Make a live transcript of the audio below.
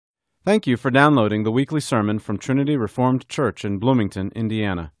Thank you for downloading the weekly sermon from Trinity Reformed Church in Bloomington,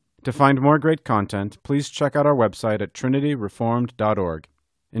 Indiana. To find more great content, please check out our website at trinityreformed.org.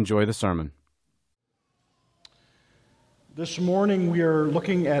 Enjoy the sermon. This morning we are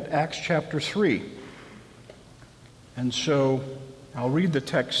looking at Acts chapter 3. And so I'll read the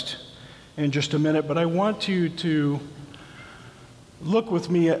text in just a minute, but I want you to look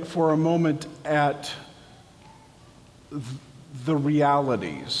with me for a moment at the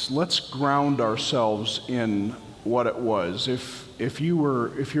realities. Let's ground ourselves in what it was. If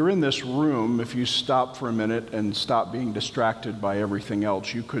you're in this room, if you stop for a minute and stop being distracted by everything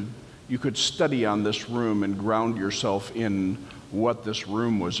else, you could study on this room and ground yourself in what this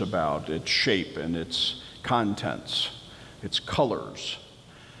room was about, its shape and its contents, its colors.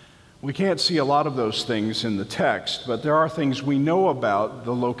 We can't see a lot of those things in the text, but there are things we know about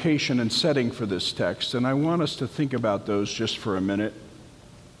the location and setting for this text, and I want us to think about those just for a minute.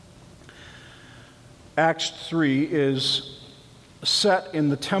 Acts 3 is set in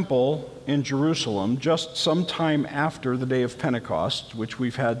the temple in Jerusalem just some time after the day of Pentecost, which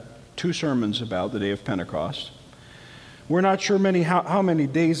we've had 2 sermons about, the day of Pentecost. We're not sure how many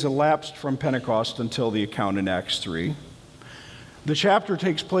days elapsed from Pentecost until the account in Acts 3. The chapter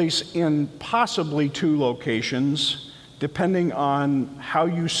takes place in possibly 2 locations, depending on how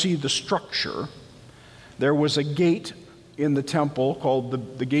you see the structure. There was a gate in the temple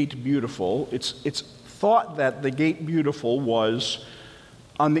called the Gate Beautiful. It's thought that the Gate Beautiful was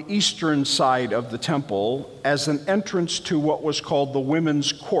on the eastern side of the temple as an entrance to what was called the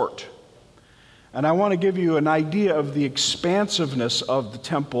Women's Court. And I want to give you an idea of the expansiveness of the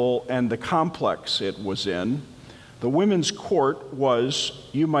temple and the complex it was in. The Women's Court was,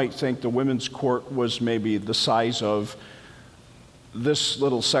 you might think the Women's Court was maybe the size of this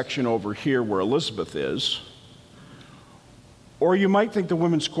little section over here where Elizabeth is. Or you might think the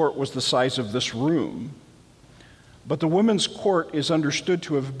Women's Court was the size of this room. But the Women's Court is understood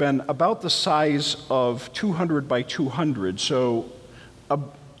to have been about the size of 200 by 200, so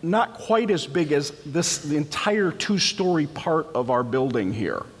not quite as big as the entire 2-story part of our building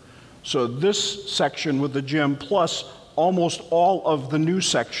here. So this section with the gym plus almost all of the new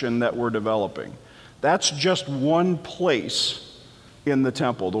section that we're developing. That's just one place in the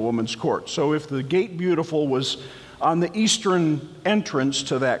temple, the Women's Court. So if the Gate Beautiful was on the eastern entrance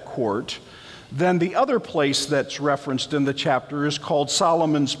to that court, then the other place that's referenced in the chapter is called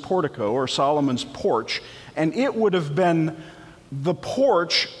Solomon's Portico or Solomon's Porch, and it would have been the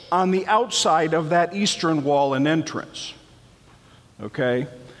porch on the outside of that eastern wall and entrance. Okay?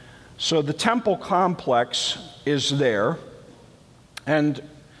 So the temple complex is there, and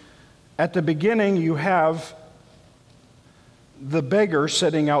at the beginning you have the beggar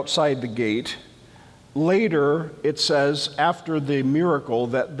sitting outside the gate. Later it says, after the miracle,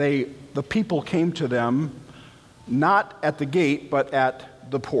 that the people came to them not at the gate but at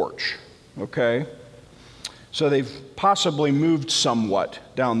the porch. Okay? So they've possibly moved somewhat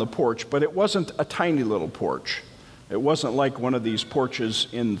down the porch, but it wasn't a tiny little porch. It wasn't like one of these porches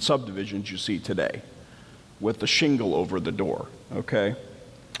in subdivisions you see today with the shingle over the door, okay?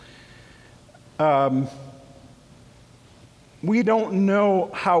 We don't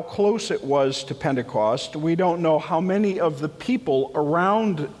know how close it was to Pentecost. We don't know how many of the people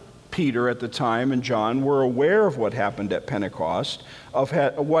around Peter at the time and John were aware of what happened at Pentecost, of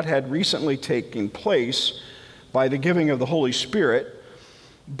what had recently taken place by the giving of the Holy Spirit.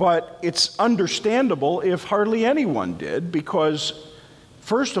 But it's understandable if hardly anyone did, because,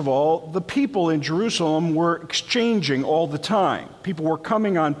 first of all, the people in Jerusalem were exchanging all the time. People were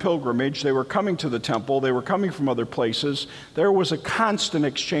coming on pilgrimage, they were coming to the temple, they were coming from other places. There was a constant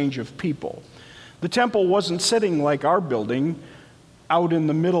exchange of people. The temple wasn't sitting like our building out in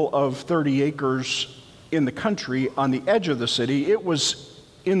the middle of 30 acres in the country on the edge of the city. It was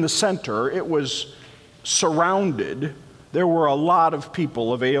in the center, it was surrounded. There were a lot of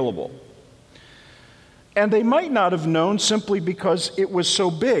people available. And they might not have known simply because it was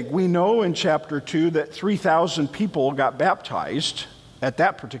so big. We know in chapter 2 that 3,000 people got baptized at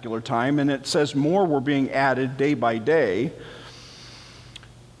that particular time, and it says more were being added day by day.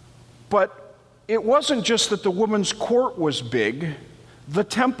 But it wasn't just that the Women's Court was big. The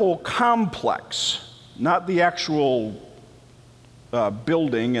temple complex, not the actual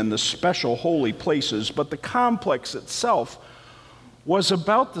building and the special holy places, but the complex itself was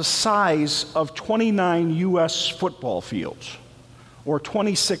about the size of 29 U.S. football fields, or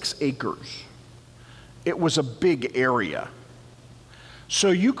 26 acres. It was a big area.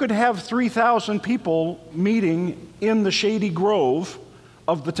 So you could have 3,000 people meeting in the shady grove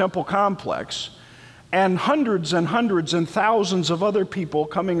of the temple complex, and hundreds and thousands of other people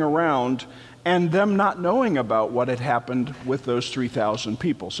coming around and them not knowing about what had happened with those 3,000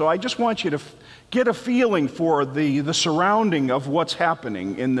 people. So I just want you to get a feeling for the surrounding of what's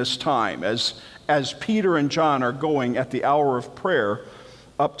happening in this time as Peter and John are going at the hour of prayer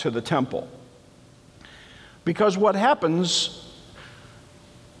up to the temple. Because what happens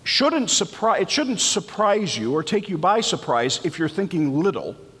shouldn't surprise you or take you by surprise if you're thinking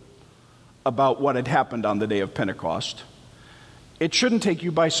little about what had happened on the day of Pentecost. It shouldn't take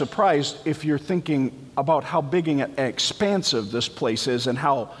you by surprise if you're thinking about how big and expansive this place is and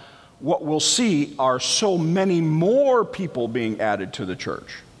how what we'll see are so many more people being added to the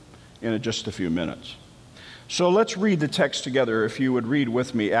church in just a few minutes. So let's read the text together, if you would read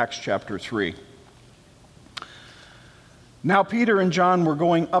with me Acts chapter 3. Now Peter and John were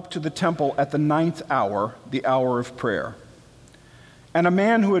going up to the temple at the 9th hour, the hour of prayer. And a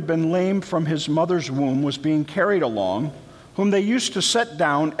man who had been lame from his mother's womb was being carried along, whom they used to set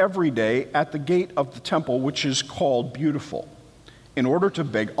down every day at the gate of the temple, which is called Beautiful, in order to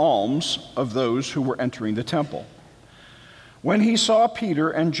beg alms of those who were entering the temple. When he saw Peter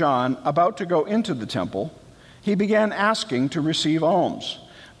and John about to go into the temple, he began asking to receive alms.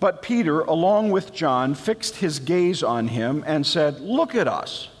 But Peter, along with John, fixed his gaze on him and said, "Look at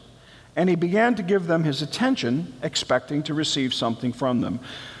us." And he began to give them his attention, expecting to receive something from them.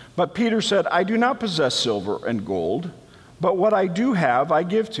 But Peter said, "I do not possess silver and gold, but what I do have I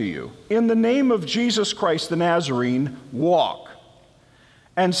give to you. In the name of Jesus Christ the Nazarene, walk."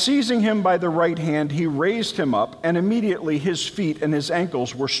 And seizing him by the right hand, he raised him up, and immediately his feet and his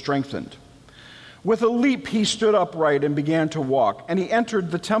ankles were strengthened. With a leap he stood upright and began to walk, and he entered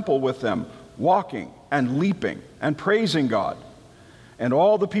the temple with them, walking and leaping and praising God. And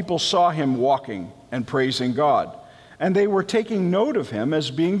all the people saw him walking and praising God. And they were taking note of him as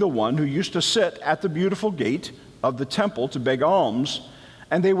being the one who used to sit at the beautiful gate of the temple to beg alms,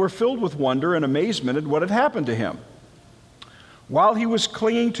 and they were filled with wonder and amazement at what had happened to him. While he was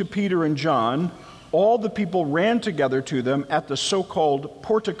clinging to Peter and John, all the people ran together to them at the so-called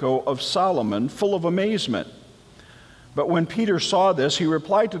Portico of Solomon, full of amazement. But when Peter saw this, he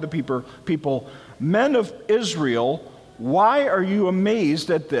replied to the people, "Men of Israel, why are you amazed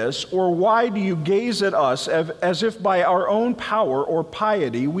at this, or why do you gaze at us as if by our own power or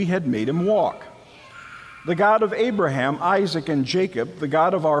piety we had made him walk? The God of Abraham, Isaac, and Jacob, the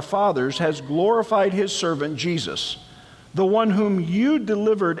God of our fathers, has glorified his servant Jesus, the one whom you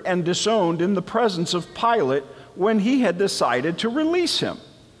delivered and disowned in the presence of Pilate when he had decided to release him.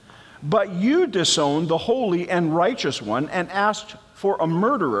 But you disowned the holy and righteous one and asked for a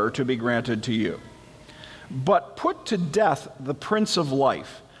murderer to be granted to you. But put to death the Prince of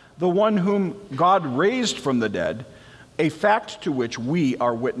Life, the one whom God raised from the dead, a fact to which we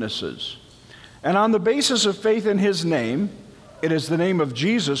are witnesses. And on the basis of faith in his name, it is the name of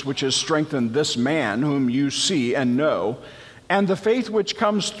Jesus which has strengthened this man whom you see and know, and the faith which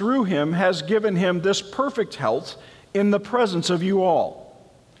comes through him has given him this perfect health in the presence of you all.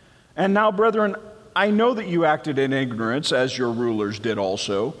 And now, brethren, I know that you acted in ignorance, as your rulers did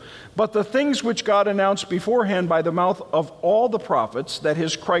also, but the things which God announced beforehand by the mouth of all the prophets that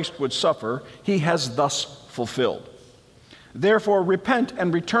his Christ would suffer, he has thus fulfilled. Therefore, repent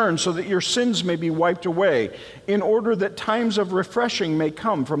and return so that your sins may be wiped away, in order that times of refreshing may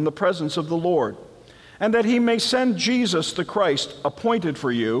come from the presence of the Lord, and that he may send Jesus the Christ, appointed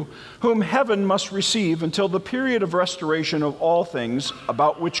for you, whom heaven must receive until the period of restoration of all things,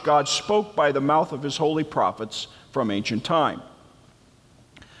 about which God spoke by the mouth of his holy prophets from ancient time.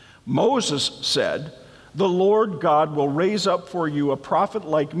 Moses said, "The Lord God will raise up for you a prophet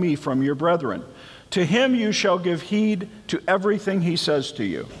like me from your brethren. To him you shall give heed to everything he says to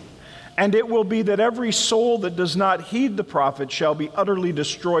you. And it will be that every soul that does not heed the prophet shall be utterly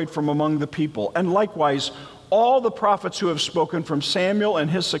destroyed from among the people. And likewise, all the prophets who have spoken from Samuel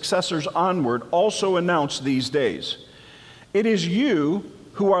and his successors onward also announce these days. It is you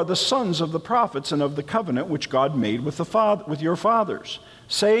who are the sons of the prophets and of the covenant which God made with your fathers,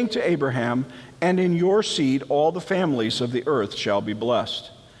 saying to Abraham, 'And in your seed all the families of the earth shall be blessed.'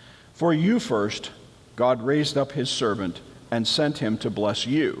 For you first God raised up his servant and sent him to bless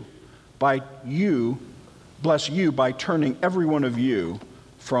you by turning every one of you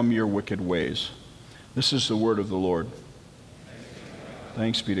from your wicked ways." This is the word of the Lord.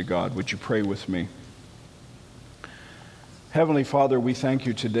 Thanks be to God. Would you pray with me? Heavenly Father, we thank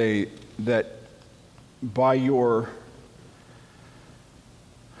you today that by your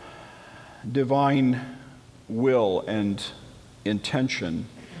divine will and intention,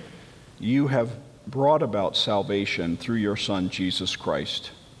 you have brought about salvation through your Son, Jesus Christ.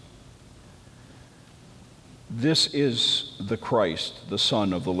 This is the Christ, the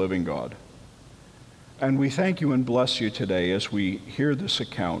Son of the living God. And we thank you and bless you today as we hear this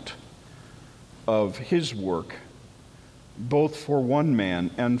account of his work, both for one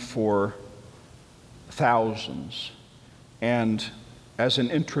man and for thousands, and as an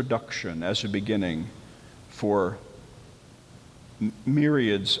introduction, as a beginning for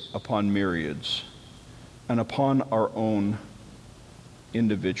myriads upon myriads, and upon our own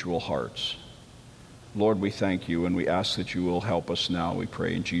individual hearts. Lord, we thank you, and we ask that you will help us now, we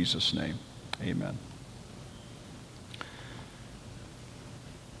pray in Jesus' name. Amen.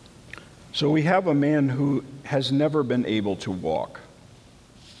 So we have a man who has never been able to walk.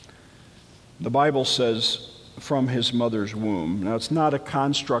 The Bible says from his mother's womb. Now, it's not a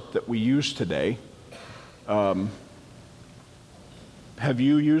construct that we use today. Have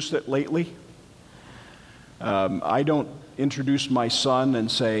you used it lately? I don't introduce my son and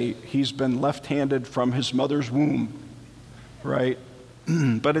say he's been left-handed from his mother's womb, right?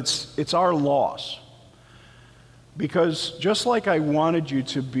 But it's our loss. Because just like I wanted you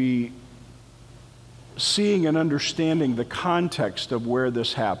to be seeing and understanding the context of where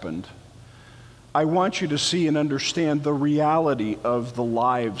this happened, I want you to see and understand the reality of the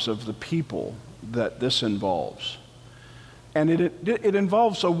lives of the people that this involves. And it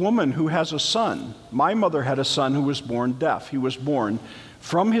involves a woman who has a son. My mother had a son who was born deaf. He was born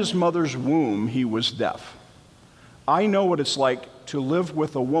from his mother's womb, he was deaf. I know what it's like to live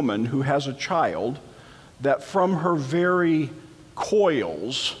with a woman who has a child that from her very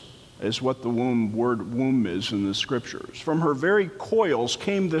coils, is what the word womb is in the scriptures. From her very coils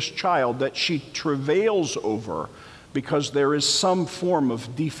came this child that she travails over because there is some form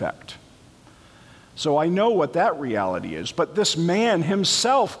of defect. So I know what that reality is. But this man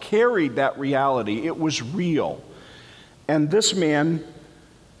himself carried that reality. It was real. And this man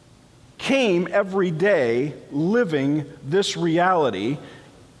came every day living this reality.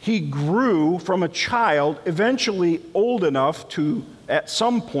 He grew from a child, eventually old enough to, at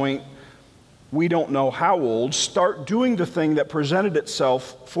some point, we don't know how old, start doing the thing that presented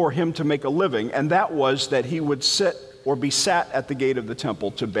itself for him to make a living, and that was that he would sit or be sat at the gate of the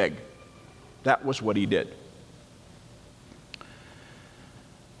temple to beg. That was what he did.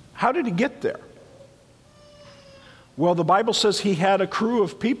 How did he get there? Well, the Bible says he had a crew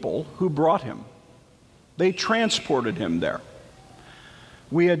of people who brought him. They transported him there.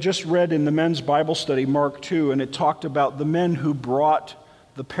 We had just read in the men's Bible study, Mark 2, and it talked about the men who brought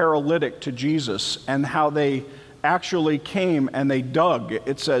the paralytic to Jesus and how they actually came and they dug.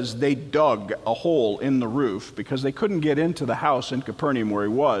 It says they dug a hole in the roof because they couldn't get into the house in Capernaum where he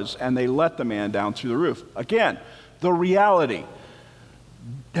was, and they let the man down through the roof. Again, the reality.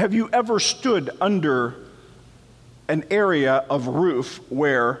 Have you ever stood under an area of roof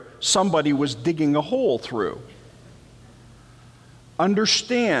where somebody was digging a hole through?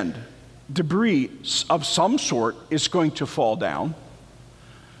 Understand, debris of some sort is going to fall down.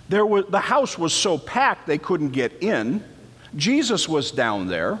 The house was so packed they couldn't get in. Jesus was down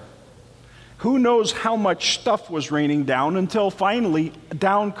there. Who knows how much stuff was raining down until finally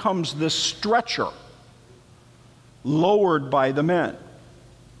down comes this stretcher, lowered by the men.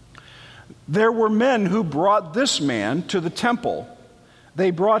 There were men who brought this man to the temple.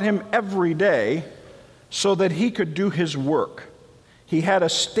 They brought him every day so that he could do his work. He had a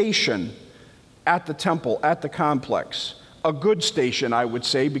station at the temple, at the complex. A good station, I would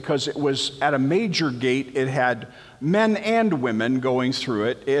say, because it was at a major gate. It had men and women going through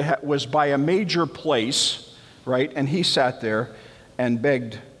it. It was by a major place, right? And he sat there and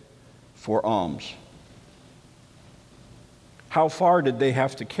begged for alms. How far did they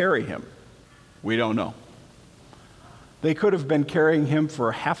have to carry him? We don't know. They could have been carrying him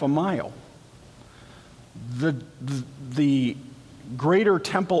for half a mile. The greater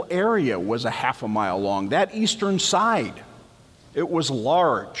temple area was a half a mile long. That eastern side, it was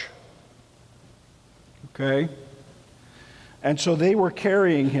large. Okay? And so they were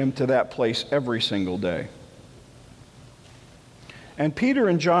carrying him to that place every single day. And Peter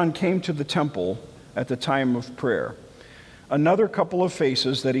and John came to the temple at the time of prayer. Another couple of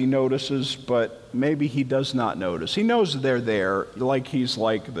faces that he notices, but maybe he does not notice. He knows they're there, like he's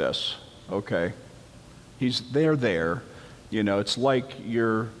like this, okay? They're there. You know, it's like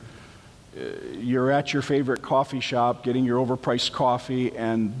you're at your favorite coffee shop getting your overpriced coffee,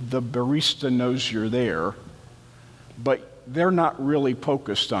 and the barista knows you're there, but they're not really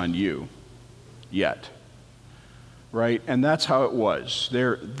focused on you yet, right? And that's how it was.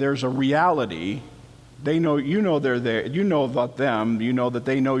 There's a reality. They know, you know they're there. You know about them. You know that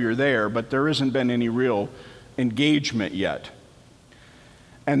they know you're there, but there hasn't been any real engagement yet.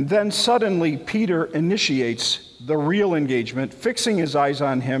 And then suddenly Peter initiates the real engagement, fixing his eyes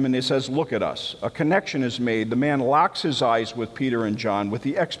on him, and he says, "Look at us." A connection is made. The man locks his eyes with Peter and John with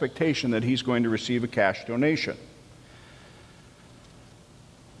the expectation that he's going to receive a cash donation.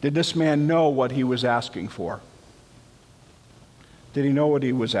 Did this man know what he was asking for? Did he know what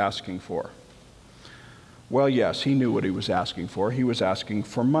he was asking for? Well, yes, he knew what he was asking for. He was asking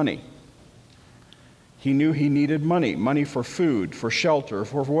for money. He knew he needed money, money for food, for shelter,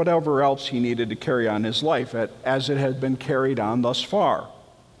 for whatever else he needed to carry on his life as it had been carried on thus far.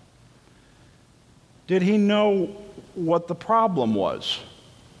 Did he know what the problem was?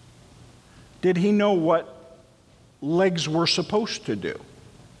 Did he know what legs were supposed to do?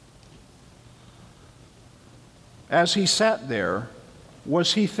 As he sat there,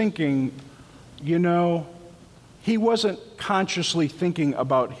 was he thinking, he wasn't consciously thinking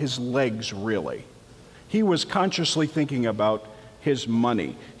about his legs really. He was consciously thinking about his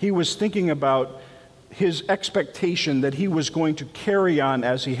money. He was thinking about his expectation that he was going to carry on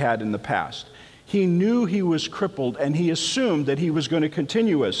as he had in the past. He knew he was crippled, and he assumed that he was going to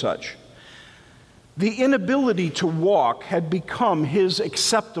continue as such. The inability to walk had become his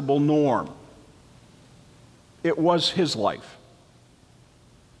acceptable norm. It was his life.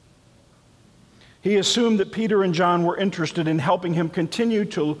 He assumed that Peter and John were interested in helping him continue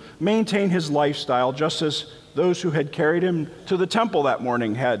to maintain his lifestyle, just as those who had carried him to the temple that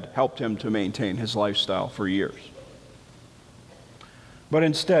morning had helped him to maintain his lifestyle for years. But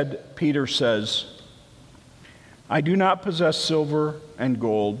instead, Peter says, "I do not possess silver and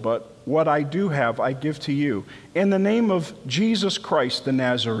gold, but what I do have I give to you. In the name of Jesus Christ the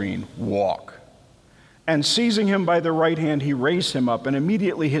Nazarene, walk." And seizing him by the right hand, he raised him up, and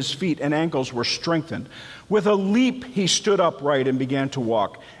immediately his feet and ankles were strengthened. With a leap, he stood upright and began to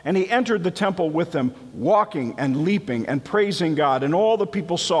walk. And he entered the temple with them, walking and leaping and praising God. And all the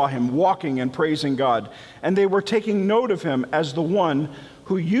people saw him walking and praising God. And they were taking note of him as the one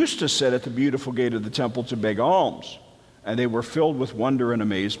who used to sit at the beautiful gate of the temple to beg alms. And they were filled with wonder and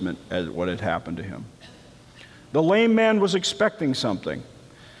amazement at what had happened to him. The lame man was expecting something.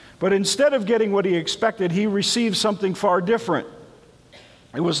 But instead of getting what he expected, he received something far different.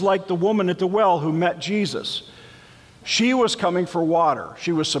 It was like the woman at the well who met Jesus. She was coming for water.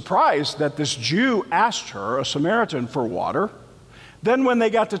 She was surprised that this Jew asked her, a Samaritan, for water. Then when they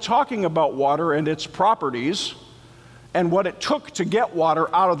got to talking about water and its properties and what it took to get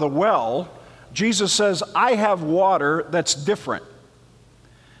water out of the well, Jesus says, "I have water that's different.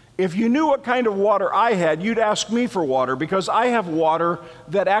 If you knew what kind of water I had, you'd ask me for water, because I have water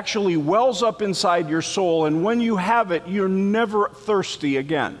that actually wells up inside your soul, and when you have it, you're never thirsty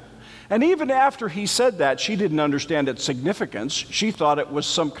again." And even after he said that, she didn't understand its significance. She thought it was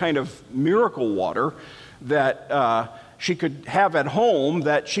some kind of miracle water that she could have at home,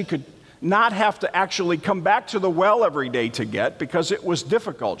 that she could not have to actually come back to the well every day to get, because it was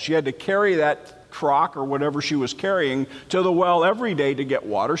difficult. She had to carry that crock or whatever she was carrying to the well every day to get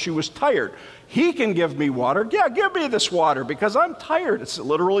water. She was tired. He can give me water. Yeah, give me this water because I'm tired. It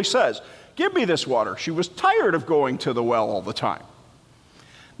literally says, give me this water. She was tired of going to the well all the time.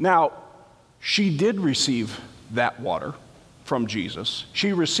 Now, she did receive that water from Jesus.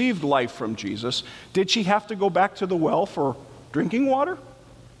 She received life from Jesus. Did she have to go back to the well for drinking water?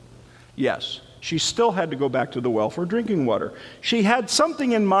 Yes. She still had to go back to the well for drinking water. She had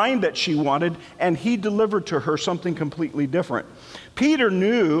something in mind that she wanted, and he delivered to her something completely different. Peter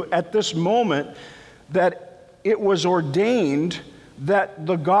knew at this moment that it was ordained that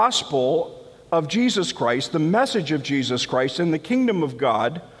the gospel of Jesus Christ, the message of Jesus Christ and the kingdom of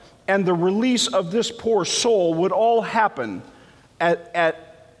God, and the release of this poor soul would all happen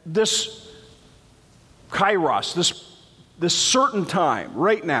at this kairos, this certain time.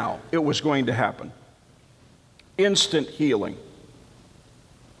 Right now, it was going to happen. Instant healing.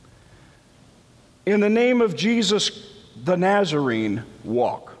 In the name of Jesus the Nazarene,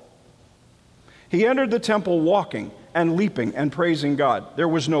 walk. He entered the temple walking and leaping and praising God. There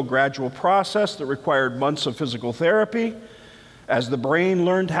was no gradual process that required months of physical therapy. As the brain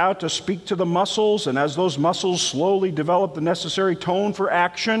learned how to speak to the muscles, and as those muscles slowly developed the necessary tone for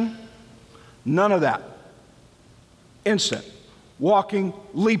action, none of that. Instant. Walking,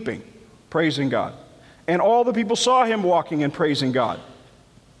 leaping, praising God. And all the people saw him walking and praising God.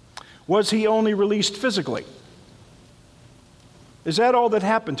 Was he only released physically? Is that all that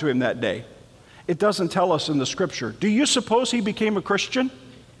happened to him that day? It doesn't tell us in the scripture. Do you suppose he became a Christian?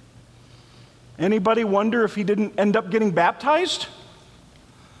 Anybody wonder if he didn't end up getting baptized?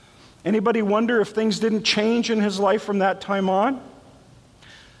 Anybody wonder if things didn't change in his life from that time on?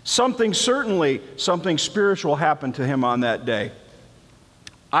 Something spiritual happened to him on that day.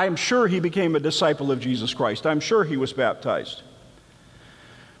 I'm sure he became a disciple of Jesus Christ. I'm sure he was baptized.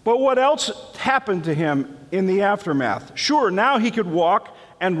 But what else happened to him in the aftermath? Sure, now he could walk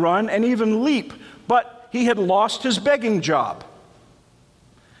and run and even leap, but he had lost his begging job.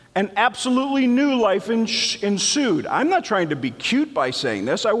 An absolutely new life ensued. I'm not trying to be cute by saying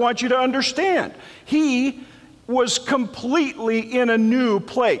this. I want you to understand. He was completely in a new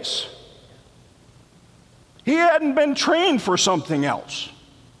place. He hadn't been trained for something else.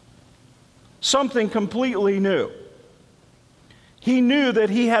 Something completely new. He knew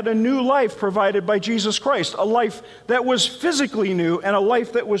that he had a new life provided by Jesus Christ, a life that was physically new and a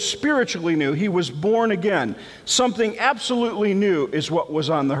life that was spiritually new. He was born again. Something absolutely new is what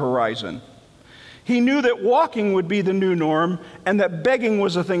was on the horizon. He knew that walking would be the new norm and that begging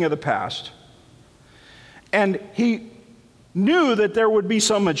was a thing of the past. And he knew that there would be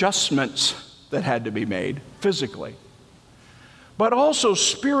some adjustments that had to be made physically. But also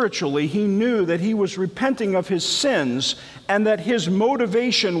spiritually, he knew that he was repenting of his sins and that his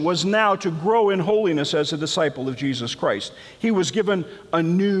motivation was now to grow in holiness as a disciple of Jesus Christ. He was given a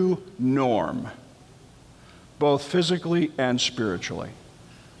new norm, both physically and spiritually.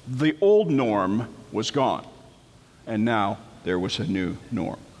 The old norm was gone, and now there was a new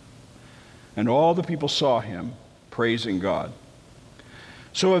norm. And all the people saw him praising God.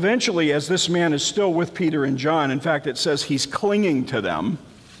 So eventually, as this man is still with Peter and John, in fact, it says he's clinging to them,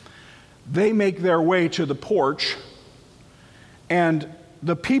 they make their way to the porch, and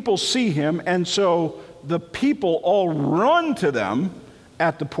the people see him, and so the people all run to them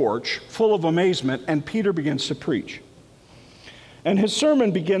at the porch, full of amazement, and Peter begins to preach. And his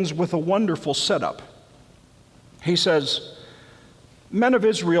sermon begins with a wonderful setup. He says, "Men of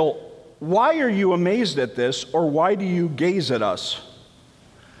Israel, why are you amazed at this, or why do you gaze at us?"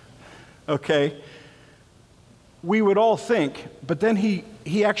 Okay, we would all think, but then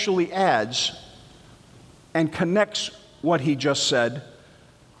he actually adds and connects what he just said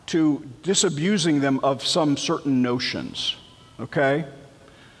to disabusing them of some certain notions, okay?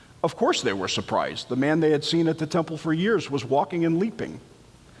 Of course they were surprised. The man they had seen at the temple for years was walking and leaping.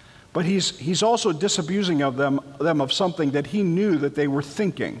 But he's also disabusing of them of something that he knew that they were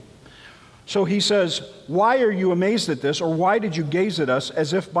thinking. So he says, "Why are you amazed at this, or why did you gaze at us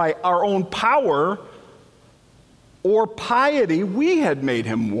as if by our own power or piety we had made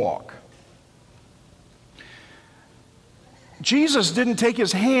him walk?" Jesus didn't take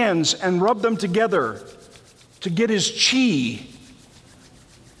his hands and rub them together to get his chi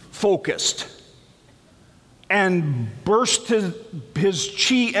focused and burst his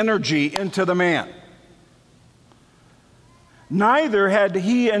chi energy into the man. Neither had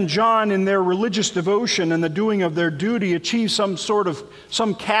he and John in their religious devotion and the doing of their duty achieved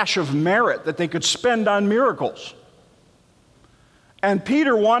some cache of merit that they could spend on miracles. And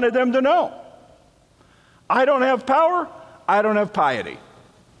Peter wanted them to know, I don't have power, I don't have piety.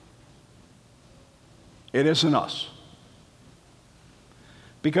 It isn't us.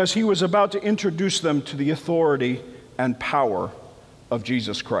 Because he was about to introduce them to the authority and power of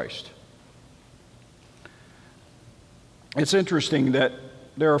Jesus Christ. It's interesting that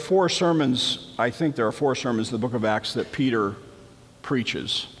there are four sermons in the book of Acts that Peter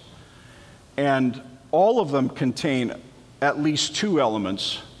preaches. And all of them contain at least two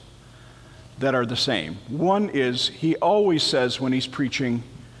elements that are the same. One is he always says when he's preaching,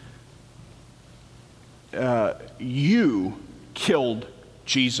 you killed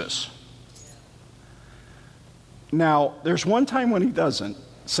Jesus. Now, there's one time when he doesn't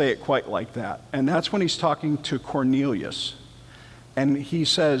say it quite like that, and that's when he's talking to Cornelius. And he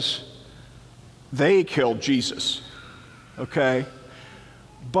says, they killed Jesus, okay?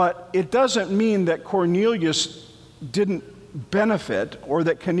 But it doesn't mean that Cornelius didn't benefit or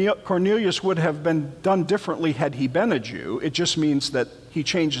that Cornelius would have been done differently had he been a Jew. It just means that he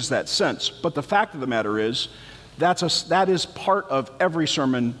changes that sense. But the fact of the matter is, that is part of every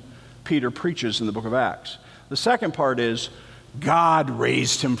sermon Peter preaches in the book of Acts. The second part is, God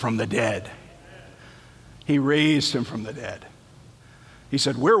raised him from the dead. He raised him from the dead. He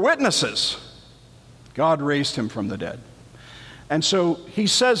said, we're witnesses. God raised him from the dead. And so he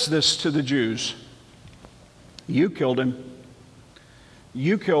says this to the Jews. You killed him.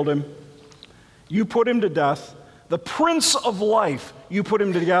 You killed him. You put him to death. The Prince of Life, you put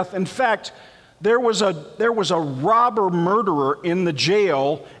him to death. In fact, there was a robber murderer in the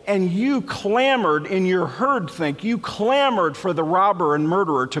jail, and you clamored in your herd think, you clamored for the robber and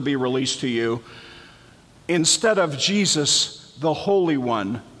murderer to be released to you instead of Jesus, the Holy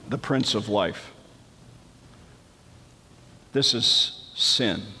One, the Prince of Life. This is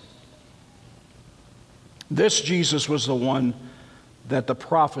sin. This Jesus was the one that the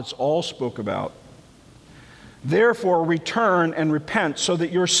prophets all spoke about. Therefore, return and repent so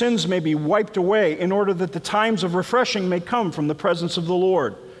that your sins may be wiped away, in order that the times of refreshing may come from the presence of the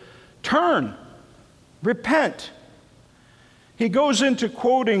Lord. Turn, repent. He goes into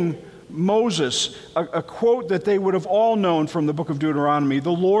quoting Moses, a quote that they would have all known from the book of Deuteronomy. The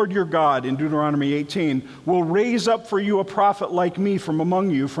Lord your God, in Deuteronomy 18, will raise up for you a prophet like me from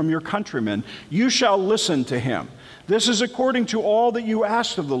among you, from your countrymen. You shall listen to him. This is according to all that you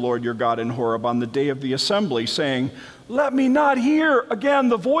asked of the Lord your God in Horeb on the day of the assembly, saying, let me not hear again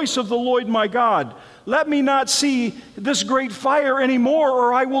the voice of the Lord my God. Let me not see this great fire anymore,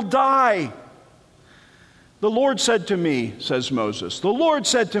 or I will die. The Lord said to me, says Moses, the Lord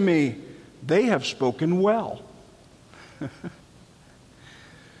said to me, they have spoken well.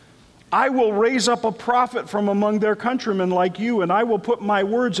 I will raise up a prophet from among their countrymen like you, and I will put my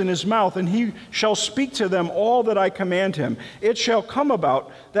words in his mouth, and he shall speak to them all that I command him. It shall come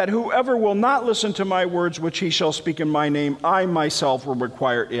about that whoever will not listen to my words which he shall speak in my name, I myself will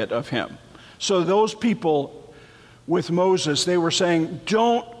require it of him. So those people with Moses, they were saying,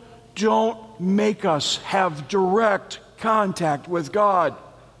 don't make us have direct contact with God.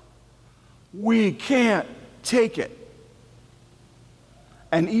 We can't take it.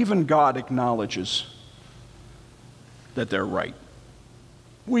 And even God acknowledges that they're right.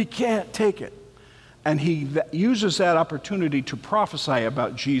 We can't take it. And he uses that opportunity to prophesy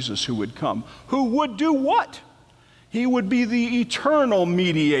about Jesus who would come. Who would do what? He would be the eternal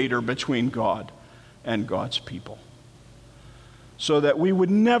mediator between God and God's people. So that we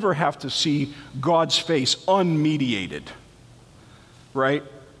would never have to see God's face unmediated. Right?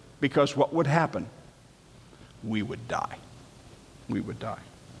 Because what would happen? We would die. We would die.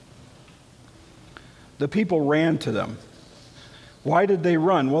 The people ran to them. Why did they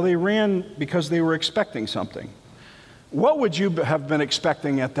run? Well, they ran because they were expecting something. What would you have been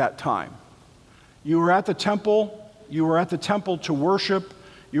expecting at that time? You were at the temple. You were at the temple to worship.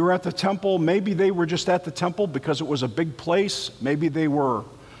 You were at the temple. Maybe they were just at the temple because it was a big place. Maybe they were,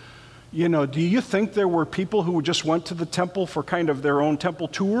 do you think there were people who just went to the temple for kind of their own temple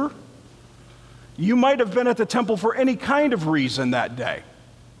tour? You might have been at the temple for any kind of reason that day.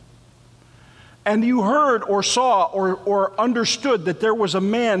 And you heard or saw or understood that there was a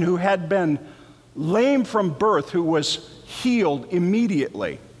man who had been lame from birth who was healed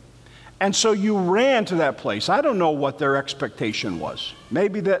immediately. And so you ran to that place. I don't know what their expectation was.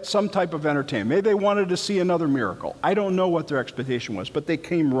 Maybe that some type of entertainment. Maybe they wanted to see another miracle. I don't know what their expectation was, but they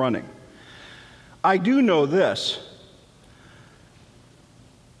came running. I do know this.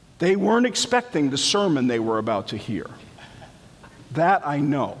 They weren't expecting the sermon they were about to hear. That I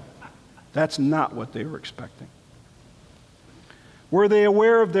know. That's not what they were expecting. Were they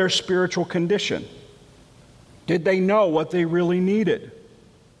aware of their spiritual condition? Did they know what they really needed?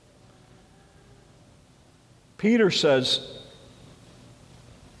 Peter says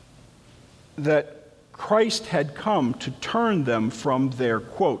that Christ had come to turn them from their,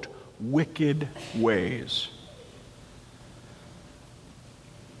 quote, wicked ways.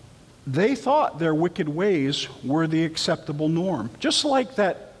 They thought their wicked ways were the acceptable norm. Just like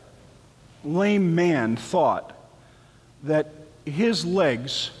that lame man thought that his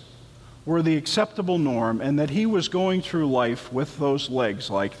legs were the acceptable norm and that he was going through life with those legs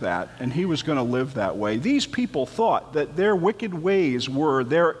like that and he was going to live that way. These people thought that their wicked ways were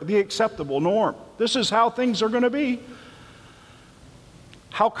the acceptable norm. This is how things are going to be.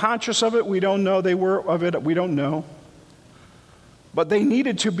 How conscious of it, we don't know. They were of it, we don't know. But they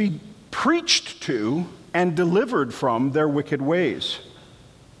needed to be preached to and delivered from their wicked ways.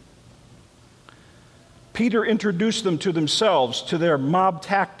 Peter introduced them to themselves, to their mob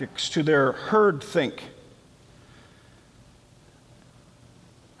tactics, to their herd think.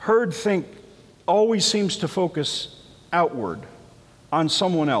 Herd think always seems to focus outward, on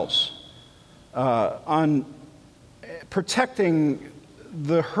someone else, on protecting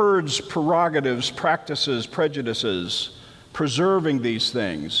the herd's prerogatives, practices, prejudices, preserving these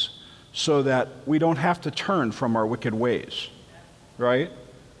things so that we don't have to turn from our wicked ways, right?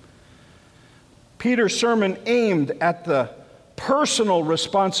 Peter's sermon aimed at the personal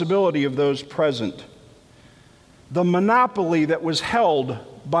responsibility of those present. The monopoly that was held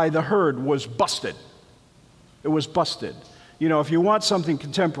by the herd was busted. It was busted. You know, if you want something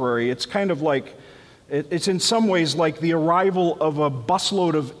contemporary, it's kind of like, it's in some ways like the arrival of a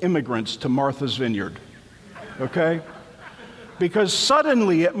busload of immigrants to Martha's Vineyard, okay? Because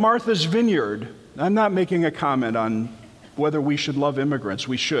suddenly at Martha's Vineyard, I'm not making a comment on whether we should love immigrants.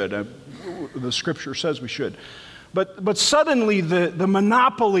 We should. The scripture says we should. But suddenly the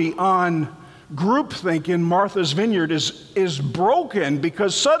monopoly on groupthink in Martha's Vineyard is broken,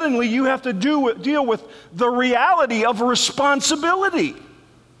 because suddenly you have to deal with the reality of responsibility.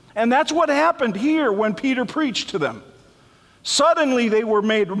 And that's what happened here when Peter preached to them. Suddenly they were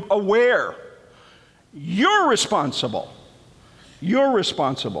made aware. You're responsible. You're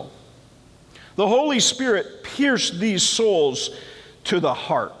responsible. The Holy Spirit pierced these souls to the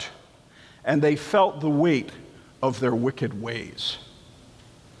heart, and they felt the weight of their wicked ways.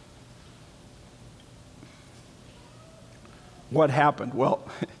 What happened? Well,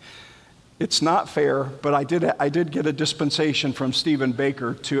 it's not fair, but I did get a dispensation from Stephen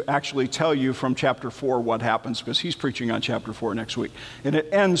Baker to actually tell you from chapter 4 what happens, because he's preaching on chapter 4 next week. And it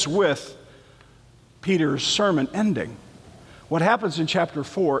ends with Peter's sermon ending. What happens in chapter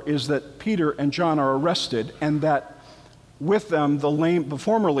 4 is that Peter and John are arrested, and that with them the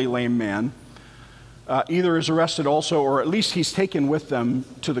formerly lame man either is arrested also, or at least he's taken with them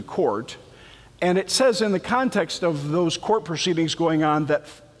to the court. And it says in the context of those court proceedings going on that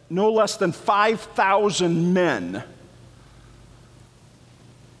no less than 5,000 men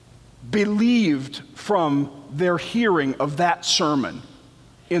believed from their hearing of that sermon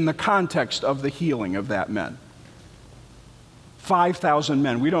in the context of the healing of that man. 5,000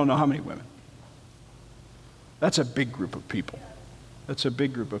 men. We don't know how many women. That's a big group of people. That's a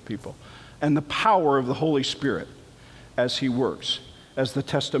big group of people. And the power of the Holy Spirit as he works, as the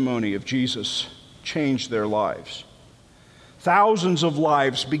testimony of Jesus changed their lives. Thousands of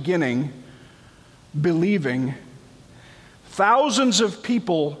lives beginning, believing. Thousands of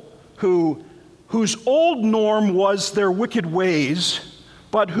people whose old norm was their wicked ways,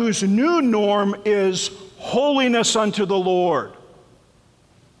 but whose new norm is holiness unto the Lord.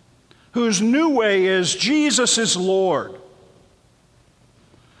 Whose new way is Jesus is Lord.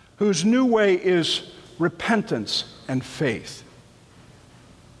 Whose new way is repentance and faith.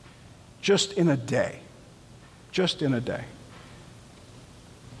 Just in a day. Just in a day.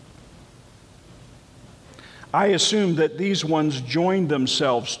 I assume that these ones joined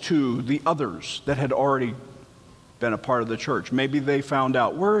themselves to the others that had already been a part of the church. Maybe they found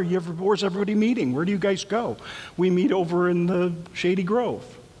out, where's everybody meeting? Where do you guys go? We meet over in the Shady Grove,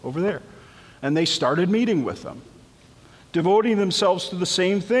 over there. And they started meeting with them, devoting themselves to the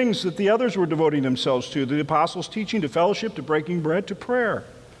same things that the others were devoting themselves to: the apostles' teaching, to fellowship, to breaking bread, to prayer.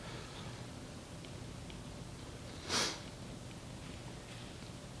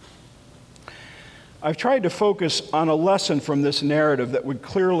 I've tried to focus on a lesson from this narrative that would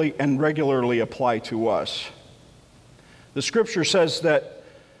clearly and regularly apply to us. The scripture says that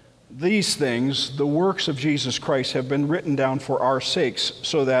these things, the works of Jesus Christ, have been written down for our sakes,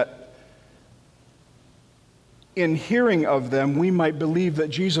 so that in hearing of them we might believe that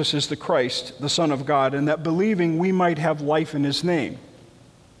Jesus is the Christ, the Son of God, and that believing we might have life in his name.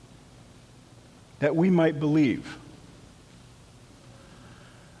 That we might believe.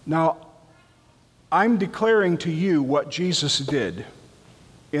 Now, I'm declaring to you what Jesus did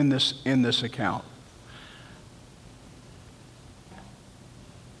in this account.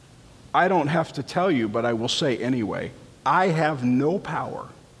 I don't have to tell you, but I will say anyway. I have no power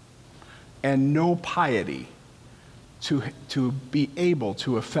and no piety to be able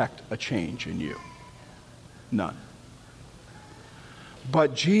to effect a change in you. None.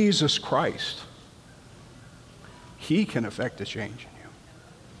 But Jesus Christ, he can effect a change in you.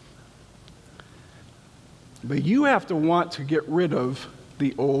 But you have to want to get rid of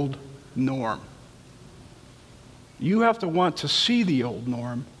the old norm. You have to want to see the old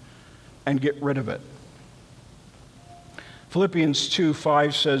norm and get rid of it. Philippians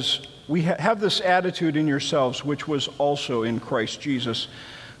 2:5 says, "We have this attitude in yourselves, which was also in Christ Jesus,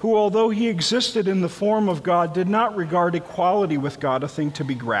 who, although he existed in the form of God, did not regard equality with God a thing to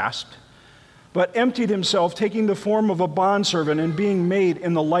be grasped, but emptied himself, taking the form of a bondservant and being made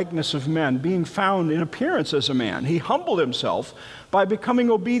in the likeness of men, being found in appearance as a man. He humbled himself by becoming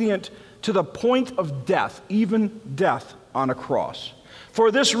obedient to the point of death, even death on a cross. For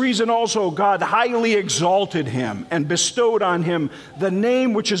this reason also God highly exalted him and bestowed on him the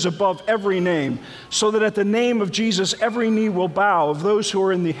name which is above every name, so that at the name of Jesus every knee will bow, of those who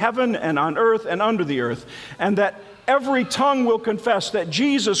are in the heaven and on earth and under the earth, and that every tongue will confess that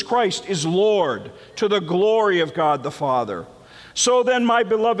Jesus Christ is Lord, to the glory of God the Father. So then, my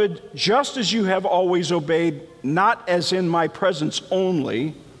beloved, just as you have always obeyed, not as in my presence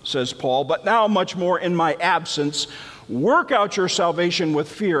only, says Paul, but now much more in my absence, work out your salvation with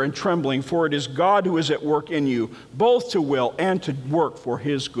fear and trembling, for it is God who is at work in you, both to will and to work for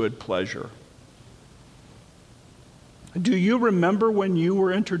his good pleasure." Do you remember when you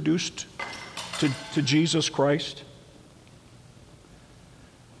were introduced to Jesus Christ?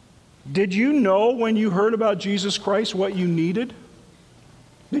 Did you know when you heard about Jesus Christ what you needed?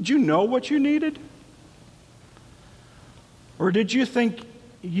 Did you know what you needed? Or did you think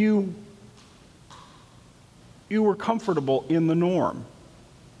you were comfortable in the norm,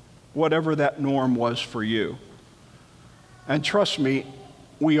 whatever that norm was for you? And trust me,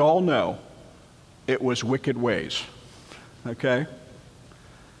 we all know it was wicked ways, okay?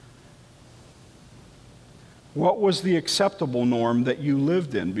 What was the acceptable norm that you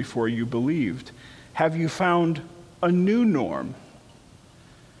lived in before you believed? Have you found a new norm?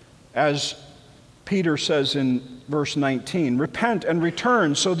 As Peter says in verse 19, repent and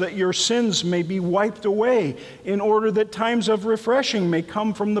return so that your sins may be wiped away, in order that times of refreshing may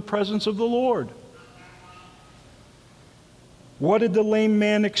come from the presence of the Lord. What did the lame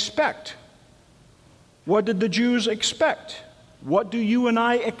man expect? What did the Jews expect? What do you and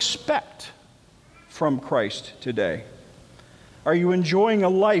I expect from Christ today? Are you enjoying a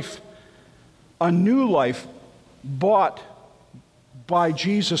life, a new life, bought by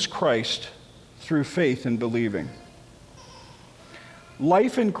Jesus Christ through faith and believing?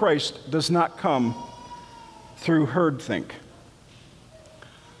 Life in Christ does not come through herdthink.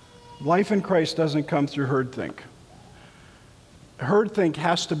 Life in Christ doesn't come through herdthink. Herdthink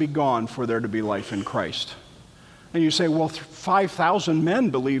has to be gone for there to be life in Christ. And you say, well, 5,000 men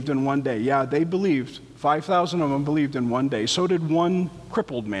believed in one day. Yeah, they believed. 5,000 of them believed in one day. So did one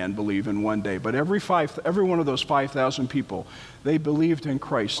crippled man believe in one day. But every one of those 5,000 people, they believed in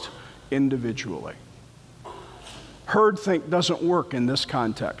Christ individually. Herdthink doesn't work in this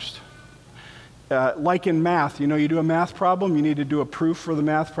context. Like in math, you do a math problem, you need to do a proof for the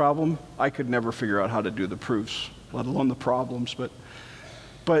math problem. I could never figure out how to do the proofs, let alone the problems.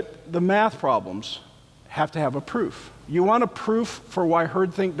 But the math problems have to have a proof. You want a proof for why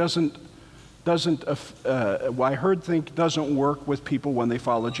herdthink doesn't work with people when they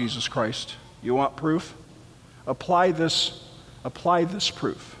follow Jesus Christ? You want proof? Apply this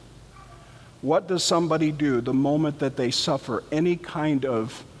proof. What does somebody do the moment that they suffer any kind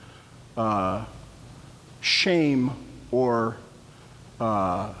of shame or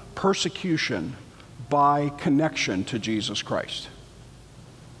persecution by connection to Jesus Christ?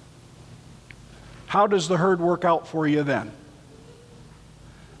 How does the herd work out for you then?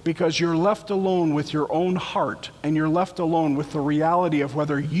 Because you're left alone with your own heart, and you're left alone with the reality of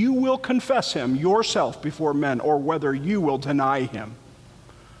whether you will confess him yourself before men or whether you will deny him.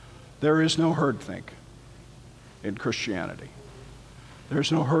 There is no herdthink in Christianity.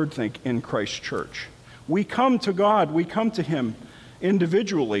 There's no herdthink in Christ's church. We come to God, we come to him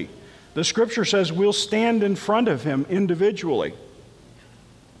individually. The scripture says we'll stand in front of him individually.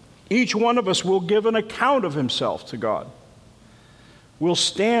 Each one of us will give an account of himself to God. We'll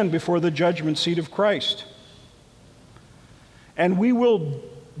stand before the judgment seat of Christ. And we will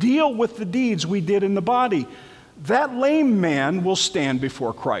deal with the deeds we did in the body. That lame man will stand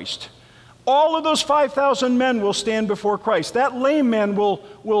before Christ. All of those 5,000 men will stand before Christ. That lame man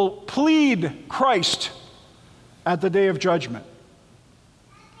will plead Christ at the day of judgment.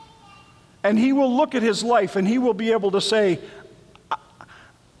 And he will look at his life and he will be able to say,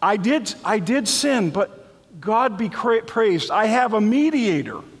 I did sin, but God be praised. I have a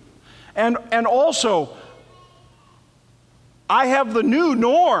mediator. And also, I have the new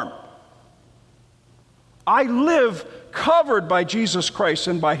norm. I live covered by Jesus Christ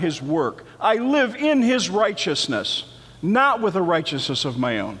and by his work. I live in his righteousness, not with a righteousness of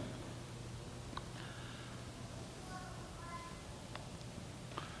my own.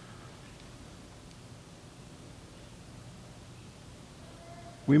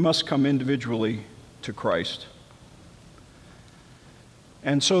 We must come individually to Christ.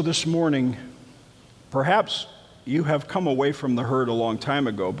 And so this morning, perhaps you have come away from the herd a long time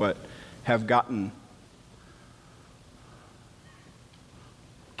ago, but have gotten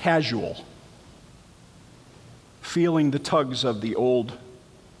casual, feeling the tugs of the old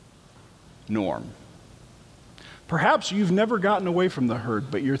norm. Perhaps you've never gotten away from the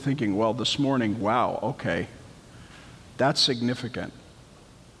herd, but you're thinking, well, this morning, wow, okay, that's significant.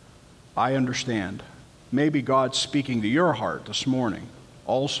 I understand. Maybe God's speaking to your heart this morning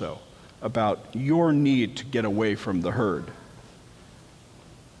also about your need to get away from the herd.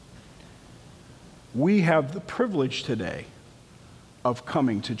 We have the privilege today of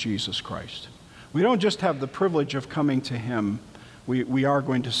coming to Jesus Christ. We don't just have the privilege of coming to him. We are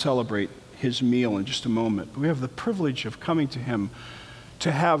going to celebrate his meal in just a moment. But we have the privilege of coming to him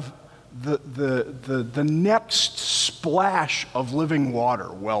to have the next splash of living water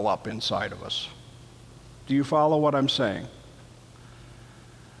well up inside of us. Do you follow what I'm saying?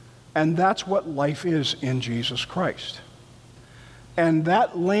 And that's what life is in Jesus Christ. And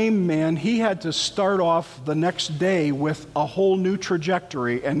that lame man, he had to start off the next day with a whole new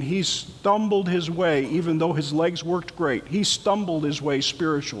trajectory, and he stumbled his way, even though his legs worked great. He stumbled his way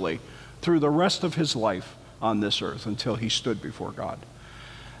spiritually through the rest of his life on this earth until he stood before God.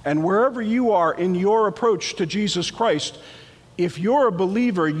 And wherever you are in your approach to Jesus Christ, if you're a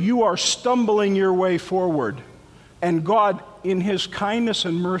believer, you are stumbling your way forward. And God, in his kindness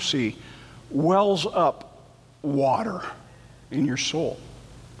and mercy, wells up water in your soul.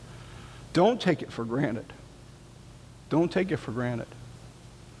 Don't take it for granted. Don't take it for granted.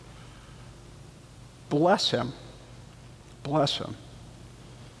 Bless him. Bless him.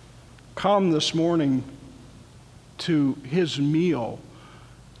 Come this morning to his meal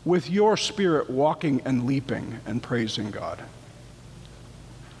with your spirit walking and leaping and praising God.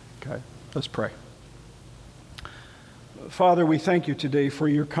 Okay, let's pray. Father, we thank you today for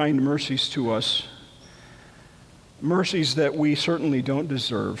your kind mercies to us. Mercies that we certainly don't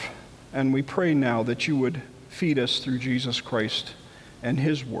deserve. And we pray now that you would feed us through Jesus Christ and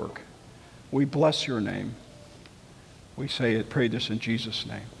his work. We bless your name. We pray this in Jesus'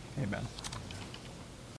 name. Amen.